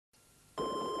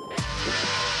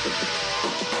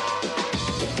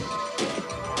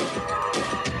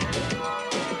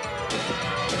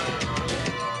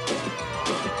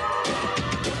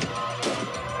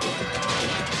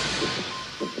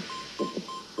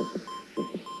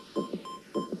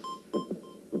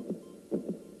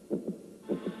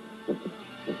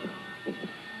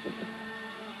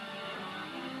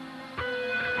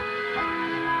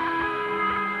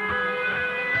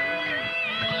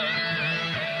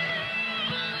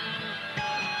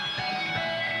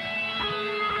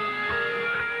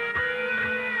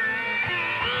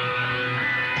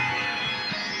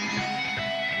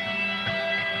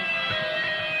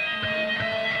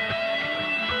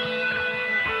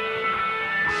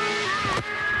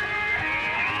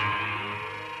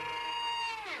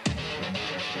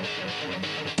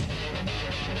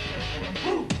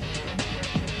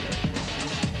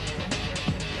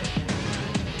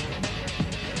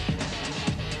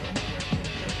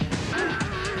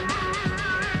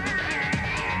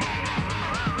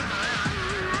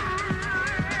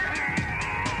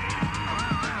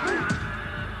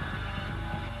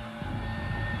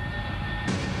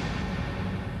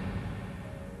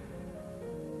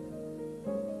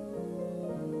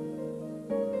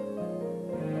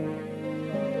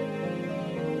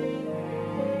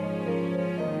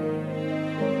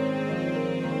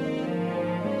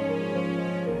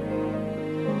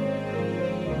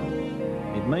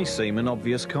It may seem an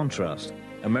obvious contrast.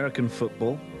 American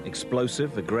football,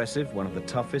 explosive, aggressive, one of the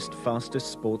toughest,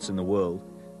 fastest sports in the world,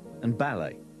 and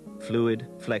ballet, fluid,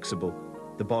 flexible,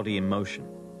 the body in motion.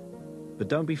 But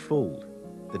don't be fooled.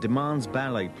 The demands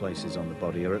ballet places on the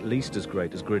body are at least as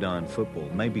great as gridiron football,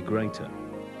 maybe greater,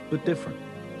 but different.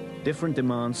 Different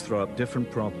demands throw up different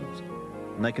problems,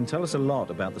 and they can tell us a lot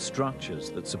about the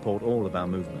structures that support all of our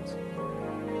movements.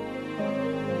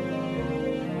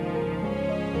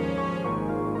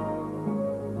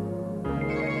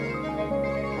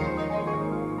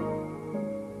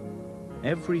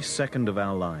 Every second of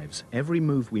our lives, every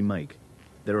move we make,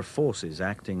 there are forces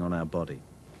acting on our body.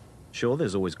 Sure,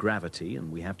 there's always gravity,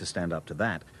 and we have to stand up to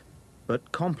that,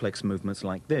 but complex movements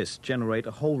like this generate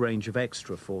a whole range of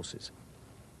extra forces.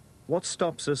 What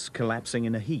stops us collapsing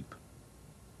in a heap?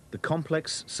 The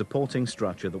complex supporting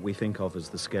structure that we think of as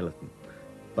the skeleton,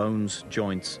 bones,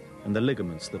 joints, and the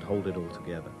ligaments that hold it all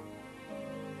together.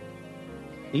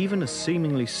 Even a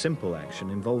seemingly simple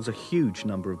action involves a huge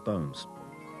number of bones.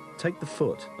 Take the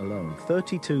foot alone,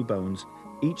 32 bones,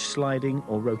 each sliding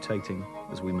or rotating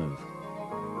as we move.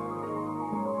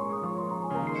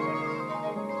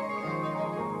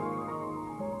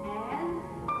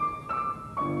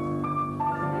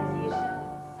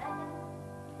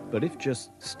 But if just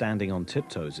standing on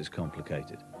tiptoes is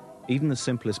complicated, even the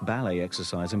simplest ballet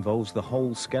exercise involves the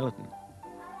whole skeleton.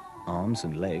 Arms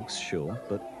and legs, sure,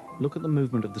 but look at the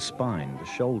movement of the spine, the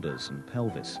shoulders and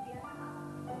pelvis.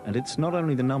 And it's not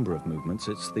only the number of movements,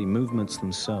 it's the movements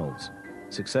themselves.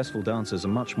 Successful dancers are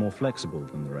much more flexible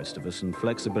than the rest of us, and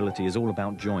flexibility is all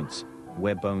about joints,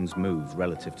 where bones move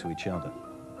relative to each other.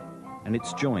 And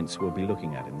it's joints we'll be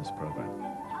looking at in this program.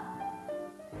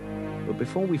 But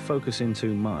before we focus in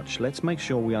too much, let's make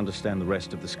sure we understand the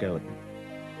rest of the skeleton.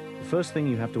 The first thing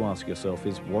you have to ask yourself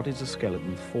is, what is a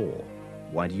skeleton for?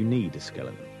 Why do you need a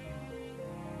skeleton?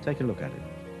 Take a look at it.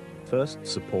 First,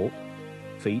 support.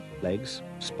 Feet, legs,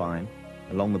 spine,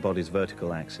 along the body's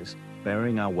vertical axis,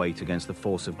 bearing our weight against the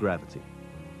force of gravity.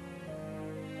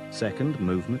 Second,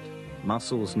 movement.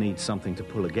 Muscles need something to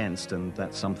pull against, and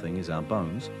that something is our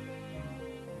bones.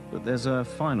 But there's a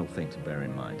final thing to bear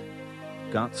in mind.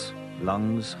 Guts,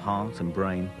 lungs, heart and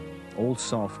brain, all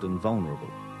soft and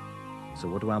vulnerable. So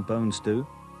what do our bones do?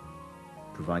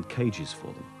 Provide cages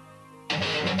for them.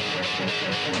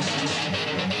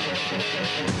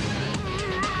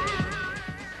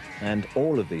 And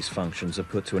all of these functions are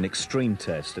put to an extreme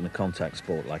test in a contact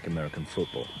sport like American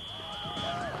football.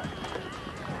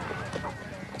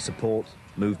 Support,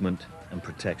 movement, and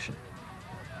protection.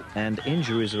 And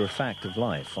injuries are a fact of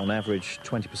life. On average,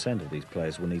 20% of these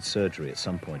players will need surgery at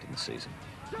some point in the season.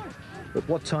 But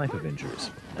what type of injuries?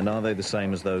 And are they the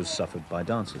same as those suffered by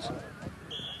dancers?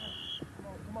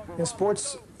 In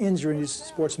sports injuries,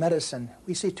 sports medicine,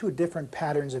 we see two different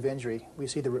patterns of injury. We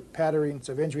see the patterns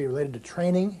of injury related to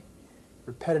training,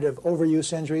 repetitive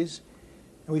overuse injuries,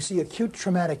 and we see acute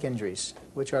traumatic injuries,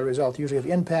 which are a result usually of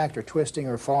impact or twisting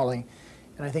or falling.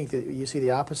 And I think that you see the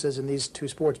opposites in these two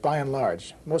sports by and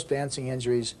large. Most dancing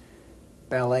injuries,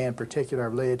 ballet in particular, are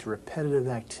related to repetitive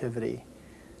activity.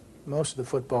 Most of the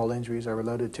football injuries are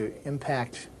related to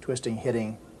impact, twisting,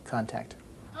 hitting, contact.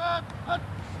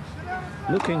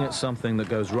 Looking at something that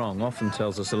goes wrong often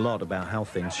tells us a lot about how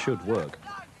things should work.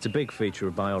 It's a big feature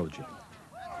of biology.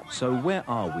 So where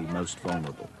are we most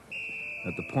vulnerable?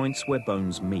 At the points where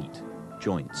bones meet,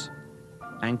 joints.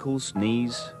 Ankles,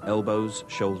 knees, elbows,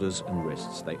 shoulders and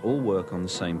wrists, they all work on the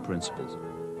same principles.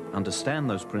 Understand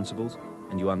those principles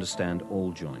and you understand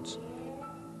all joints.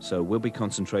 So we'll be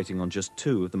concentrating on just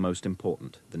two of the most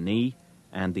important, the knee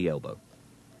and the elbow.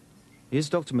 Here's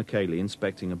Dr. McKaylee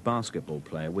inspecting a basketball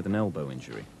player with an elbow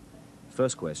injury.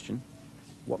 First question,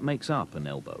 what makes up an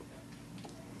elbow?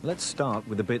 Let's start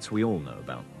with the bits we all know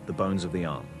about, the bones of the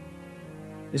arm.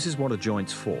 This is what a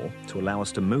joint's for, to allow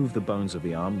us to move the bones of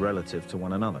the arm relative to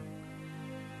one another.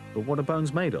 But what are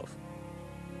bones made of?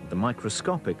 At the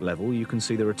microscopic level, you can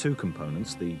see there are two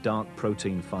components, the dark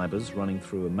protein fibers running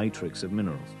through a matrix of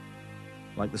minerals.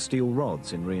 Like the steel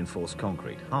rods in reinforced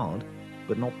concrete, hard,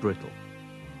 but not brittle.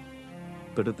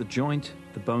 But at the joint,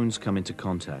 the bones come into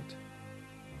contact.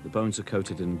 The bones are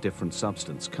coated in a different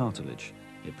substance, cartilage.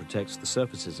 It protects the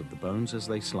surfaces of the bones as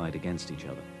they slide against each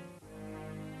other.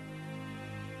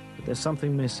 But there's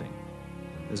something missing.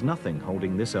 There's nothing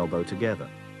holding this elbow together.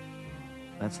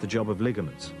 That's the job of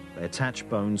ligaments. They attach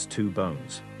bones to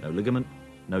bones. No ligament,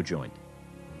 no joint.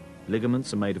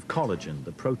 Ligaments are made of collagen,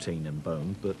 the protein in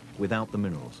bone, but without the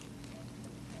minerals.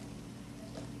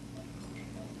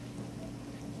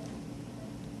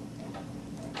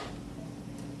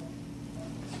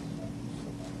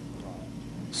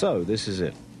 So this is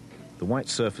it. The white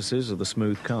surfaces are the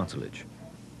smooth cartilage.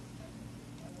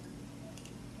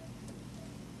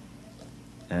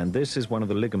 And this is one of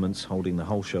the ligaments holding the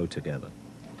whole show together.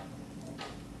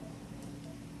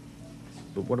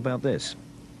 But what about this?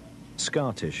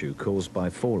 Scar tissue caused by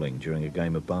falling during a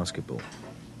game of basketball.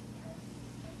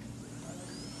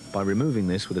 By removing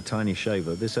this with a tiny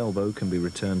shaver, this elbow can be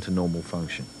returned to normal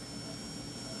function.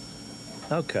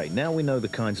 Okay, now we know the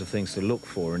kinds of things to look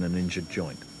for in an injured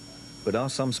joint. But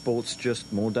are some sports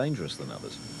just more dangerous than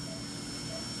others?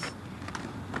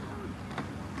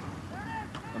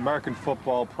 American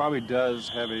football probably does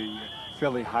have a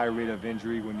fairly high rate of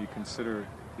injury when you consider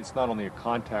it's not only a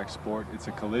contact sport, it's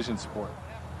a collision sport.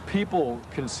 People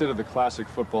consider the classic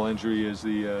football injury as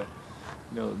the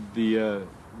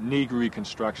knee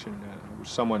reconstruction, where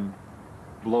someone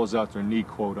blows out their knee,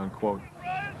 quote unquote.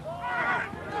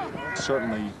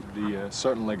 Certainly,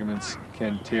 certain ligaments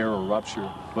can tear or rupture,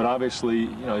 but obviously,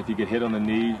 if you get hit on the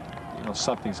knee,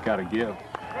 something's got to give.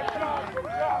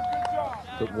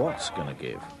 But what's going to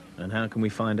give, and how can we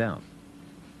find out?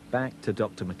 Back to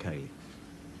Dr. McKaylee.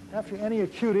 After any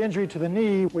acute injury to the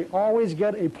knee, we always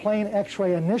get a plain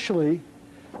x-ray initially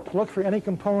to look for any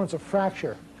components of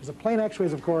fracture. Because the plain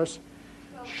x-rays, of course,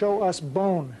 show us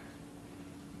bone.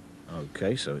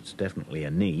 Okay, so it's definitely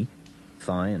a knee.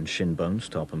 Thigh and shin bones,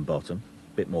 top and bottom.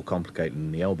 A bit more complicated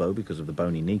than the elbow because of the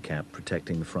bony kneecap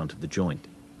protecting the front of the joint.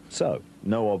 So,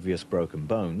 no obvious broken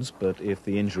bones, but if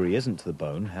the injury isn't to the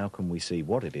bone, how can we see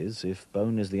what it is if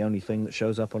bone is the only thing that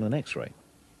shows up on an x-ray?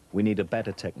 We need a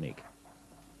better technique.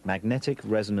 Magnetic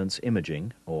resonance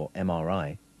imaging, or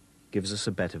MRI, gives us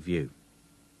a better view.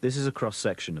 This is a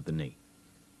cross-section of the knee.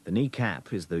 The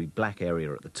kneecap is the black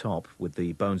area at the top with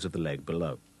the bones of the leg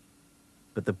below.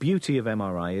 But the beauty of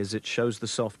MRI is it shows the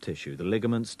soft tissue, the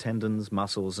ligaments, tendons,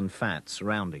 muscles and fat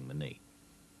surrounding the knee.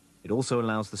 It also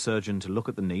allows the surgeon to look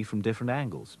at the knee from different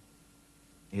angles.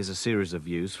 Here's a series of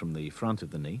views from the front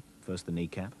of the knee, first the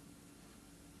kneecap.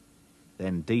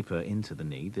 Then deeper into the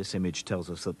knee, this image tells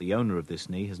us that the owner of this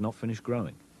knee has not finished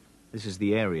growing. This is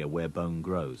the area where bone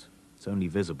grows. It's only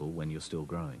visible when you're still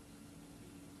growing.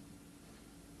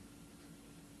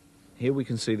 Here we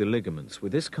can see the ligaments.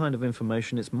 With this kind of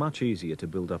information, it's much easier to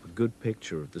build up a good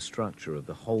picture of the structure of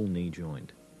the whole knee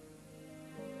joint.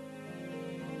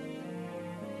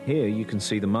 Here you can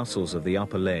see the muscles of the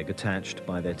upper leg attached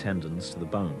by their tendons to the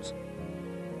bones.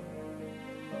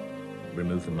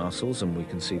 Remove the muscles and we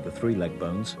can see the 3 leg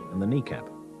bones and the kneecap.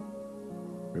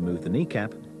 Remove the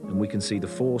kneecap and we can see the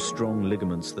 4 strong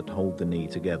ligaments that hold the knee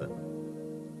together.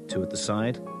 2 at the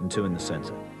side and 2 in the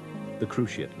center, the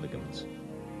cruciate ligaments.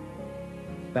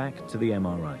 Back to the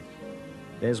MRI.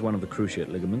 There's one of the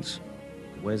cruciate ligaments.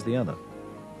 Where's the other?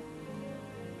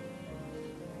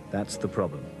 That's the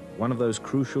problem. One of those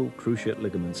crucial cruciate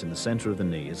ligaments in the center of the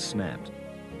knee is snapped,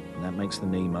 and that makes the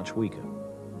knee much weaker.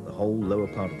 The whole lower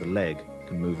part of the leg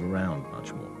can move around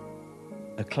much more.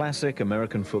 A classic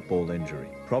American football injury,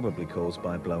 probably caused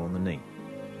by a blow on the knee.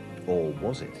 Or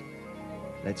was it?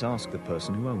 Let's ask the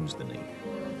person who owns the knee.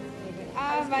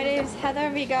 My name is Heather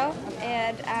Vigo,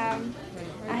 and I'm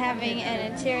having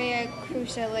an anterior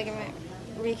cruciate ligament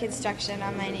reconstruction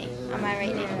on my knee, on my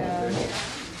right knee.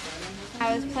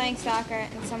 I was playing soccer,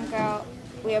 and some girl,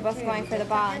 we were both going for the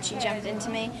ball, and she jumped into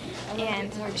me,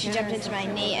 and she jumped into my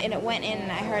knee, and it went in,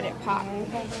 and I heard it pop.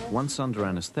 Once under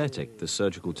anesthetic, the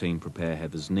surgical team prepare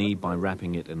Heather's knee by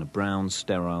wrapping it in a brown,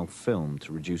 sterile film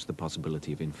to reduce the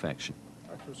possibility of infection.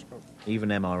 Even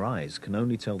MRIs can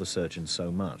only tell the surgeon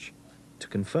so much. To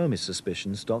confirm his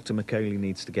suspicions, Dr. McKaylee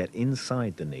needs to get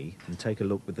inside the knee and take a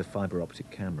look with the fiber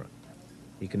optic camera.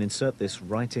 He can insert this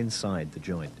right inside the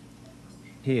joint.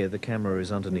 Here, the camera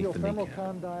is underneath the kneecap. Medial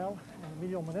femoral condyle and the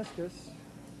medial meniscus.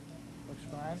 Looks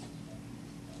fine.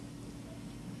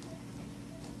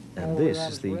 And this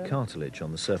is the cartilage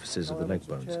on the surfaces of the leg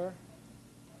bones.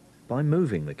 By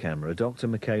moving the camera, Dr.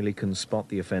 McKaylee can spot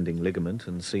the offending ligament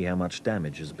and see how much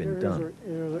damage has been done.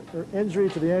 Here's an injury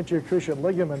to the anterior cruciate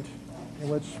ligament, in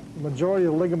which the majority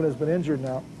of the ligament has been injured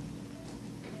now.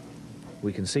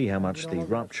 We can see how much the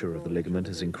rupture of the ligament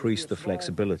has increased the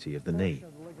flexibility of the knee.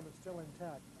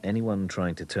 Anyone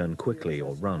trying to turn quickly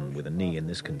or run with a knee in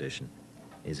this condition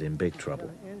is in big trouble.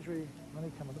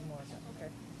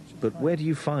 But where do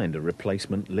you find a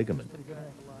replacement ligament?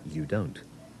 You don't.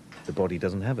 The body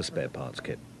doesn't have a spare parts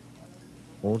kit.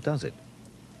 Or does it?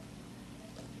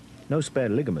 No spare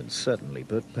ligaments, certainly,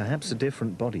 but perhaps a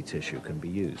different body tissue can be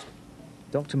used.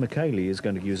 Dr. McKaylee is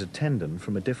going to use a tendon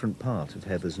from a different part of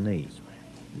Heather's knee.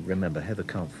 Remember, Heather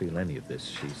can't feel any of this.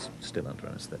 She's still under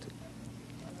anesthetic.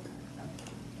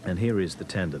 And here is the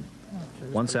tendon.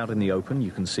 Once out in the open,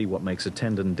 you can see what makes a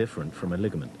tendon different from a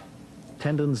ligament.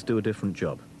 Tendons do a different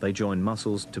job. They join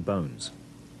muscles to bones.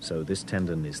 So this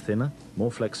tendon is thinner,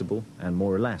 more flexible, and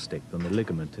more elastic than the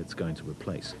ligament it's going to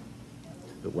replace.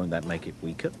 But won't that make it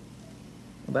weaker?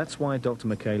 Well, that's why Dr.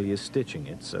 McKaylee is stitching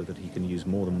it, so that he can use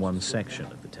more than one section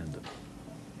of the tendon.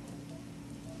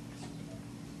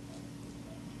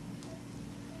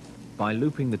 By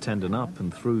looping the tendon up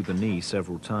and through the knee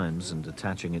several times and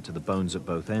attaching it to the bones at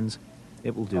both ends,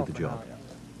 it will do the job.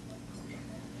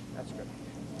 That's good.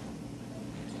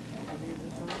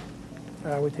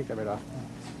 We take that right off.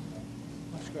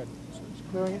 That's good. So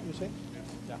it's clearing it, you see?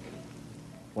 Yeah.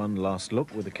 One last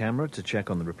look with the camera to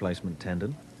check on the replacement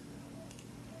tendon.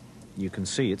 You can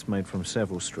see it's made from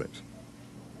several strips.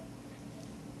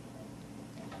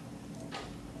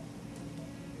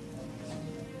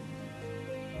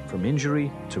 From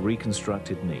injury to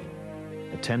reconstructed knee.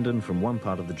 A tendon from one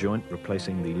part of the joint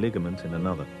replacing the ligament in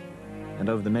another. And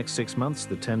over the next 6 months,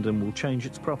 the tendon will change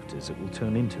its properties. It will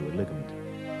turn into a ligament.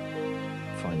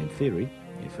 Fine in theory,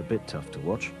 if a bit tough to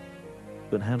watch.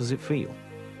 But how does it feel?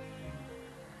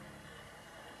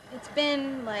 It's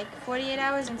been like 48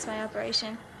 hours since my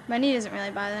operation. My knee isn't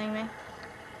really bothering me.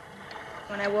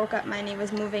 When I woke up, my knee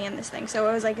was moving in this thing. So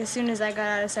it was like as soon as I got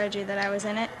out of surgery that I was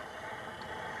in it.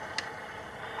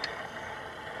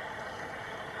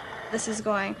 This is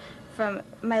going from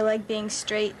my leg being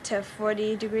straight to a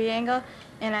 40-degree angle,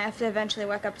 and I have to eventually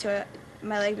work up to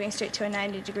my leg being straight to a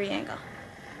 90-degree angle.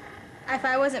 If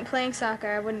I wasn't playing soccer,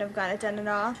 I wouldn't have gotten it done at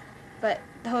all. But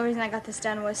the whole reason I got this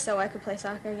done was so I could play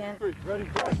soccer again. Ready,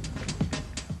 go.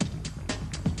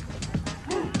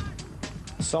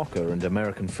 Soccer and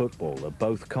American football are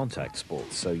both contact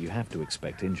sports, so you have to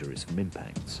expect injuries from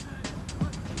impacts.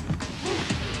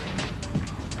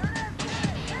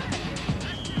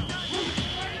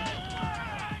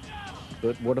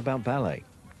 But what about ballet?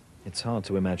 It's hard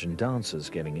to imagine dancers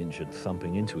getting injured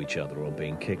thumping into each other or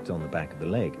being kicked on the back of the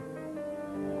leg.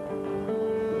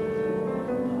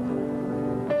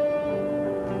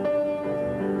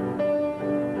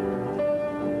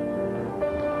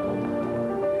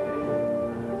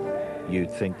 You'd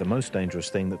think the most dangerous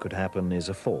thing that could happen is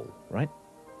a fall, right?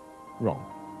 Wrong.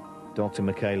 Dr.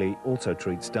 McKaylee also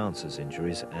treats dancers'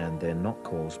 injuries, and they're not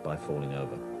caused by falling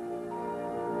over.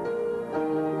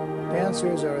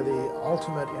 Dancers are the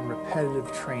ultimate in repetitive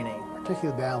training,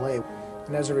 particularly ballet.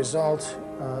 And as a result,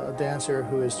 a dancer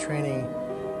who is training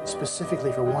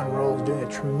specifically for one role is doing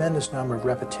a tremendous number of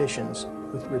repetitions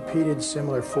with repeated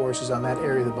similar forces on that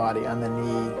area of the body, on the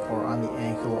knee or on the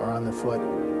ankle or on the foot.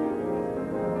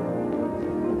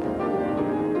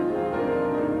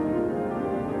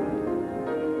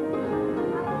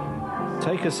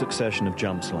 Take a succession of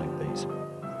jumps like these.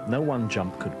 No one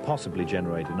jump could possibly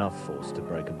generate enough force to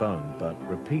break a bone, but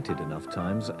repeated enough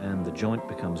times and the joint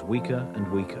becomes weaker and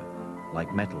weaker,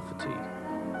 like metal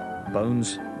fatigue.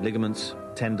 Bones, ligaments,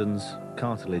 tendons,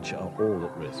 cartilage are all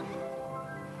at risk.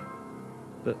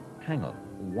 But hang on,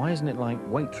 why isn't it like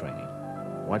weight training?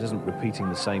 Why doesn't repeating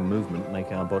the same movement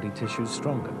make our body tissues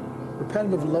stronger?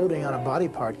 Repetitive loading on a body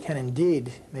part can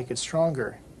indeed make it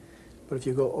stronger, but if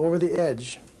you go over the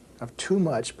edge of too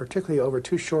much, particularly over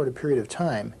too short a period of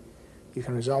time, you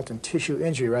can result in tissue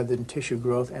injury rather than tissue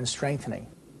growth and strengthening.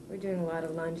 We're doing a lot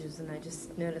of lunges, and I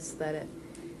just noticed that it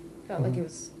felt like it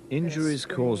was... Injuries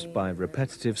caused by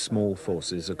repetitive small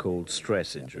forces are called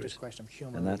stress injuries,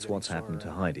 and that's what's happened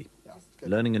to Heidi.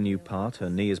 Learning a new part, her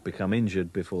knee has become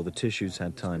injured before the tissues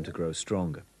had time to grow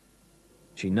stronger.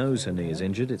 She knows her knee is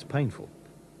injured, it's painful,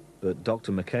 but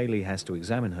Dr. McKaylee has to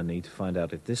examine her knee to find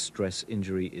out if this stress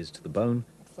injury is to the bone,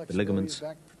 the ligaments,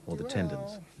 or the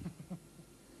tendons.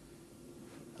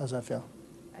 How's that feel?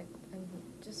 I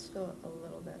just feel a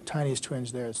little bit. Tiniest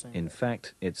twinge there. In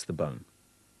fact, it's the bone.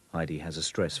 Heidi has a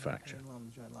stress fracture.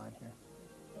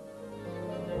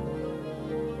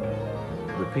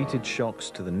 Repeated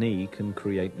shocks to the knee can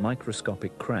create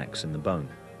microscopic cracks in the bone.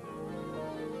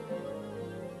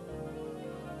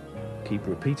 Keep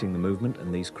repeating the movement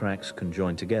and these cracks can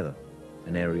join together.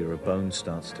 An area of bone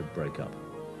starts to break up.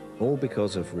 All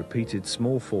because of repeated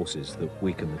small forces that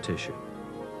weaken the tissue.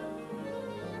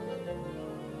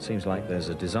 Seems like there's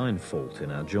a design fault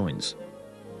in our joints.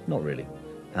 Not really.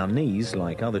 Our knees,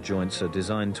 like other joints, are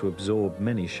designed to absorb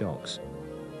many shocks.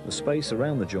 The space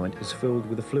around the joint is filled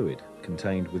with a fluid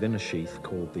contained within a sheath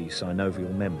called the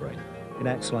synovial membrane. It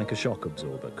acts like a shock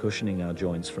absorber, cushioning our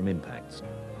joints from impacts.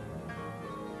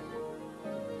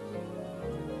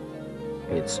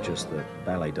 It's just that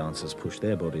ballet dancers push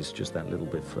their bodies just that little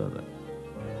bit further.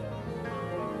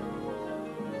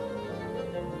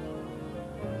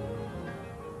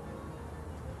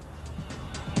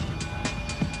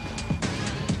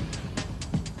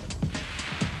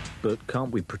 But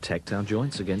can't we protect our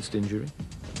joints against injury?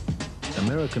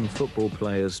 American football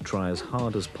players try as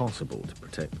hard as possible to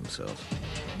protect themselves.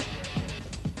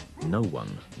 No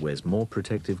one wears more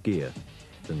protective gear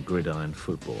than gridiron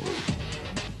footballers.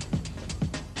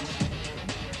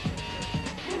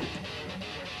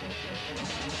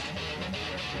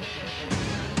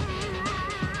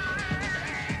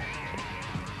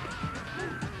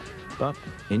 But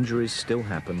injuries still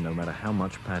happen no matter how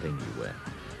much padding you wear.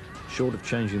 Short of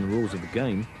changing the rules of the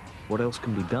game, what else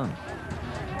can be done?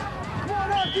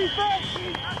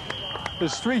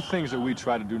 There's three things that we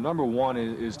try to do. Number one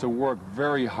is to work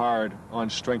very hard on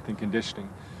strength and conditioning.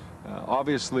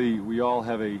 Obviously, we all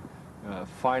have a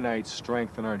finite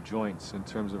strength in our joints in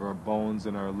terms of our bones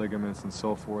and our ligaments and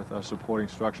so forth, our supporting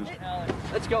structures.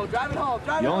 Let's go, drive it home,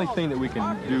 drive it home. The only thing that we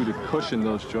can do to cushion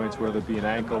those joints, whether it be an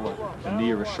ankle, a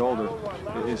knee, or a shoulder,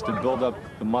 is to build up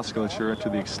the musculature to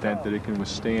the extent that it can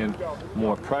withstand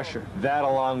more pressure. That,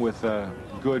 along with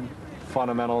good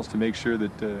fundamentals to make sure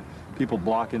that people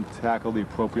block and tackle the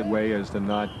appropriate way as to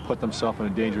not put themselves in a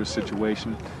dangerous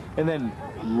situation, and then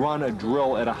run a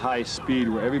drill at a high speed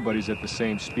where everybody's at the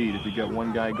same speed. If you get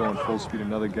one guy going full speed,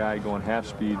 another guy going half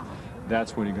speed,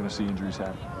 that's when you're going to see injuries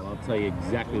happen. Well, I'll tell you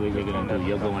exactly what you're going to do.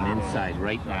 You're going inside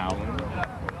right now,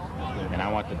 and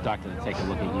I want the doctor to take a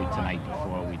look at you tonight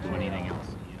before we do anything else.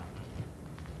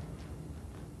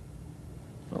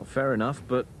 Well, fair enough,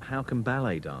 but how can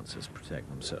ballet dancers protect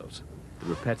themselves? The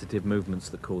repetitive movements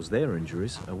that cause their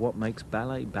injuries are what makes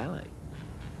ballet ballet.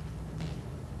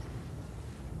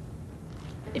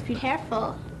 If you're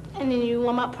careful and then you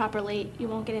warm up properly, you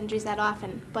won't get injuries that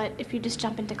often. But if you just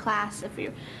jump into class,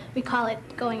 we call it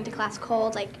going to class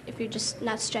cold, like if you're just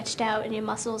not stretched out and your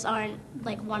muscles aren't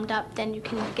like warmed up, then you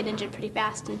can get injured pretty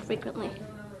fast and frequently.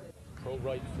 Pro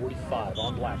right 45,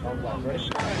 on black, ready?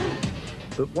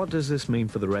 But what does this mean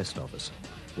for the rest of us?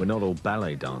 We're not all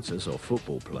ballet dancers or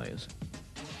football players.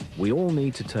 We all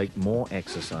need to take more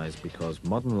exercise because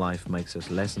modern life makes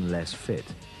us less and less fit.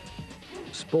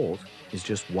 Sport is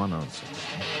just one answer.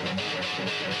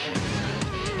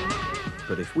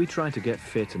 But if we try to get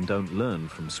fit and don't learn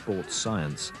from sports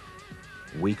science,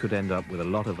 we could end up with a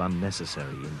lot of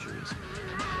unnecessary injuries.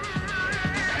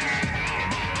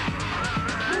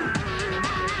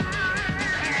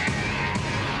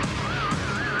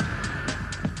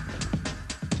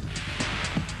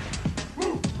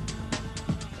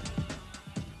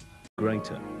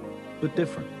 Greater, but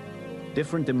different.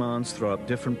 Different demands throw up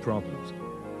different problems,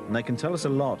 and they can tell us a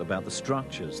lot about the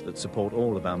structures that support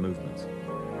all of our movements.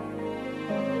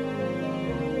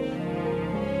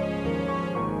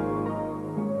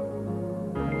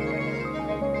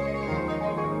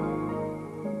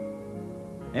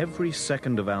 Every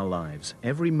second of our lives,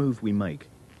 every move we make,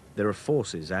 there are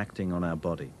forces acting on our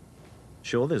body.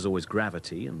 Sure, there's always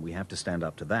gravity, and we have to stand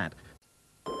up to that.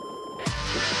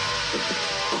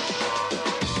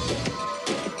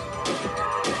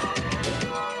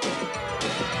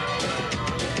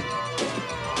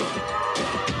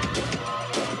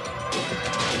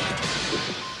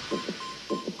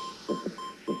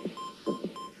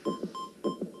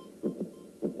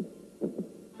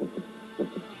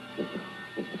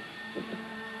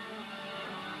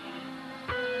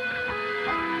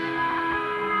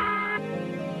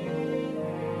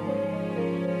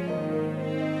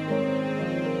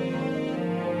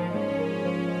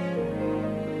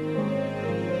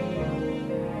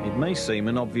 May seem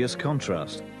an obvious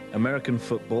contrast. American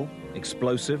football,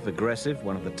 explosive, aggressive,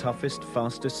 one of the toughest,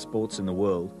 fastest sports in the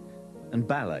world, and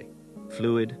ballet,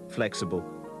 fluid, flexible,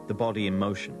 the body in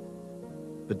motion.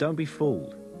 But don't be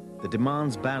fooled. The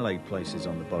demands ballet places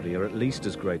on the body are at least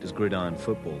as great as gridiron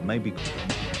football, maybe...